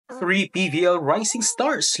Three PVL rising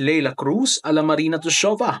stars, Leila Cruz, Marina,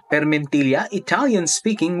 Permentilla,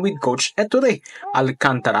 Italian-speaking with Coach Ettore.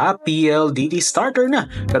 Alcantara, PLDT starter na.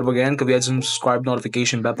 Pero bagayan ka Vheadz subscribe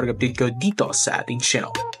notification bell para update ko dito sa ating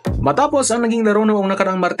channel. Matapos ang naging laro noong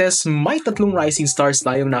nakarang Martes, may tatlong rising stars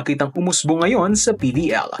tayong nakitang umusbong ngayon sa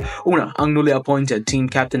PVL. Una, ang newly appointed team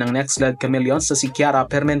captain ng Next-led Chameleons na si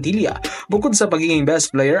Permentilla. Bukod sa pagiging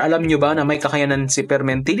best player, alam nyo ba na may kakayanan si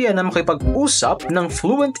Permentilla na makipag-usap ng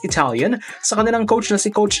fluent Italian sa kanilang coach na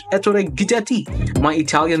si Coach Ettore. May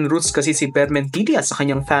Italian roots kasi si Permentilla sa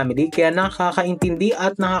kanyang family kaya nakakaintindi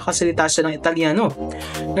at nakakasalita siya ng Italiano.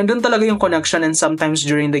 Nandun talaga yung connection, and sometimes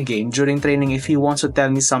during the game, during training, if he wants to tell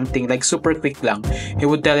me something like super quick lang, he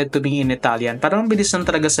would tell it to me in Italian. Parang bilis lang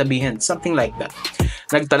talaga sabihin, something like that.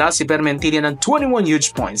 Nagtala si Permentilla ng 21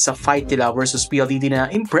 huge points sa fight nila versus PLDT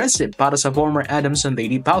na impressive para sa former Adams and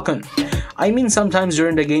Lady Falcon. I mean, sometimes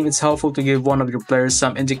during the game, it's helpful to give one of your players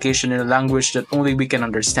some indication in a language that only we can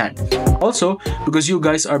understand. Also, because you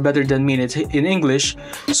guys are better than me in English,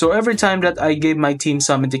 so every time that I gave my team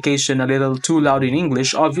some indication a little too loud in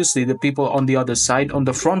English, obviously the people on the other side, on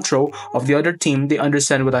the front row of the other team, they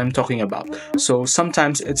understand what I'm talking about. So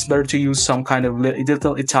sometimes it's better to use some kind of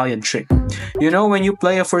little Italian trick. You know, when you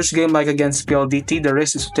play a first game like against PLDT, the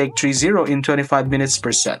risk is to take 3-0 in 25 minutes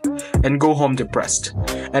per set and go home depressed.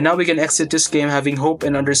 And now we can exit this game having hope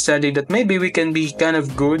and understanding that maybe we can be kind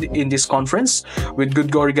of good in this conference. With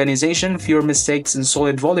good organization, fewer mistakes, and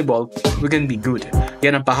solid volleyball, we can be good.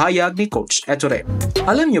 Yan ang pahayag ni Coach Ettore.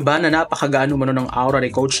 Alam nyo ba na napakagaano umano ng aura ni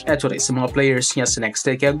Coach Ettore sa mga players niya sa next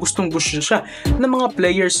day, kaya gustong-gusto siya ng mga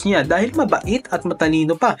players niya dahil mabait at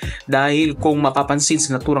matalino pa. Dahil kung mapapansin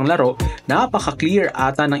sa naturang laro, napaka-clear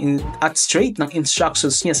ata at straight ng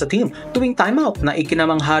instructions niya sa team tuwing timeout na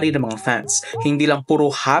ikinamanghari ng mga fans. Hindi lang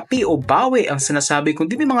puro happy o bawi ang sinasabi,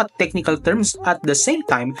 kundi may mga technical terms at the same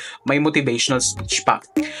time may motivational speech pa.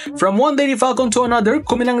 From one Lady Falcon to another,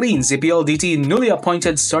 kumilang rin si PLDT newly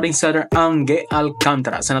appointed starting setter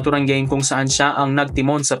Alcantara sa naturang game kung saan siya ang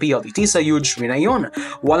nagtimon sa PLDT sa huge win na yun.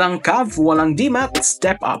 Walang cav, walang DMAT,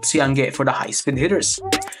 step up si Angge for the high-speed hitters.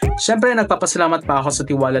 Siyempre, nagpapasalamat pa ako sa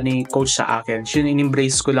tiwala ni Coach sa akin.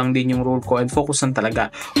 In-embrace ko lang din yung role ko and focus lang talaga.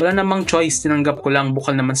 Wala namang choice, tinanggap ko lang,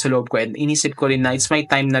 bukal naman sa loob ko, and inisip ko rin na it's my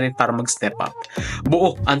time na rin para mag-step up.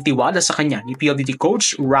 Buo ang tiwala sa kanya ni PLDT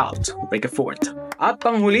Coach Ralph. Break it forth. At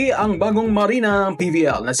panghuli, ang bagong Marina ng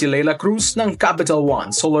PVL na si Leila Cruz ng Capital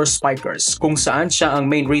One Solar Spikers, kung saan siya ang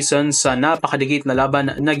main reason sa napakadikit na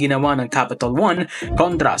laban na ginawa ng Capital One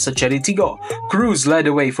kontra sa Cheritigo. Cruz led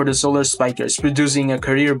the way for the Solar Spikers, producing a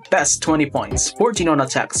career best 20 points, 14 on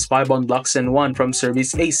attacks, 5 on blocks, and 1 from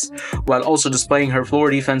service ace, while also displaying her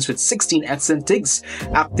floor defense with 16 excellent digs.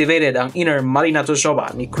 Activated ang inner Marina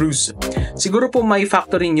ni Cruz. Siguro po may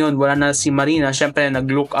factor rin yun, wala na si Marina, syempre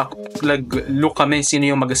nag-look kami sino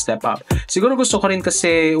yung mag-step up. Siguro gusto ko rin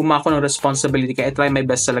kasi umako ng responsibility kaya I try my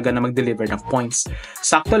best talaga na mag-deliver ng points.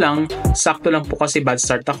 Sakto lang po kasi bad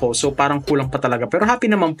start ako, so parang kulang pa talaga. Pero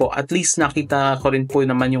happy naman po, at least nakita ko rin po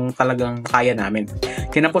naman yung talagang kaya namin.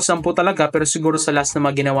 Kinapos lang po talaga, pero siguro sa last na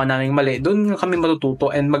mga ginawa namin mali, doon kami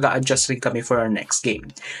matututo and mag-a-adjust rin kami for our next game.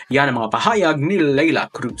 Yan ang mga pahayag ni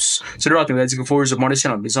Leila Cruz. So, let's go forward sa more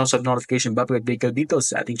channel. Please also have notification bell para update ka dito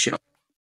sa ating channel.